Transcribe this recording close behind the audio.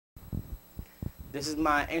This is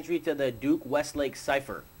my entry to the Duke Westlake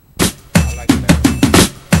Cypher. I like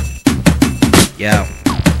that. Yo.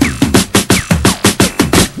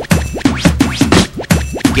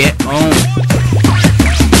 Get on.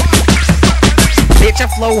 Bitch, I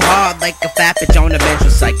flow hard like a fat bitch on a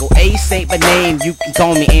menstrual cycle. Ace ain't my name, you can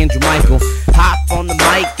call me Andrew Michael. Hop on the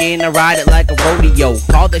mic and I ride it like a rodeo.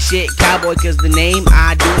 Call the shit cowboy cause the name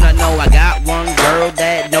I do not know. I got one girl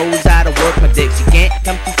that knows how to work my dick. She can't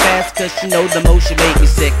come too fast cause she know the motion make me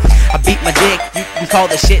sick. I beat my dick, you can call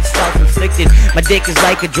the shit self-inflicted. My dick is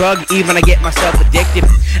like a drug, even I get myself addicted.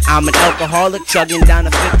 I'm an alcoholic, chugging down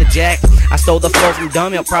a fifth of Jack. I stole the flow from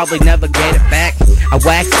dumb, you'll probably never get it back. I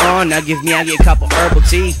wax on, now give me a couple herbal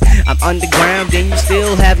tea. I'm underground and you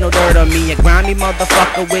still have no dirt on me. A grimy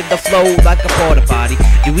motherfucker with the flow like a porta potty.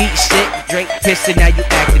 You eat shit, drink piss, and now you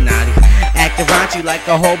acting naughty. Acting raunchy like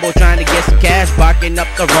a hobo trying to get some cash. Barking up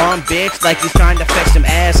the wrong bitch like he's trying to fetch some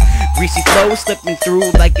ass. Greasy flow slipping through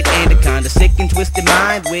like an anaconda. Sick and twisted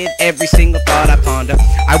mind with every single thought I ponder.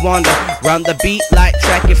 I wander round the beat like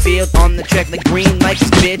track and field. On the track like green lights,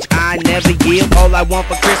 bitch, I never yield. All I want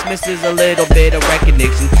for Christmas is a little bit of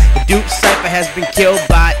recognition. The Duke Cypher has been killed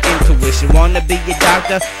by intuition. Wanna be a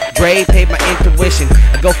doctor? Dre paid my intuition.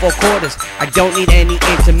 I go for quarters, I don't need any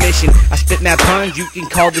intermission. I spit mad puns, you can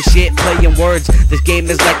call this shit playing words. This game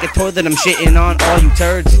is like a toilet, I'm shitting on all you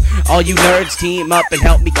turds. All you nerds team up and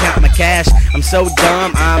help me count my cash. I'm so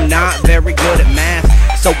dumb, I'm not very good at math.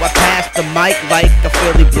 So I pass the mic like a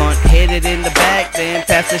Philly blunt. Hit it in the back, then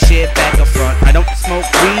pass the shit back up front. I don't smoke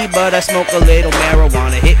weed, but I smoke a little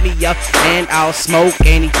marijuana. Hit me up and I'll smoke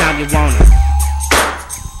anytime you wanna.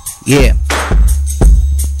 Yeah.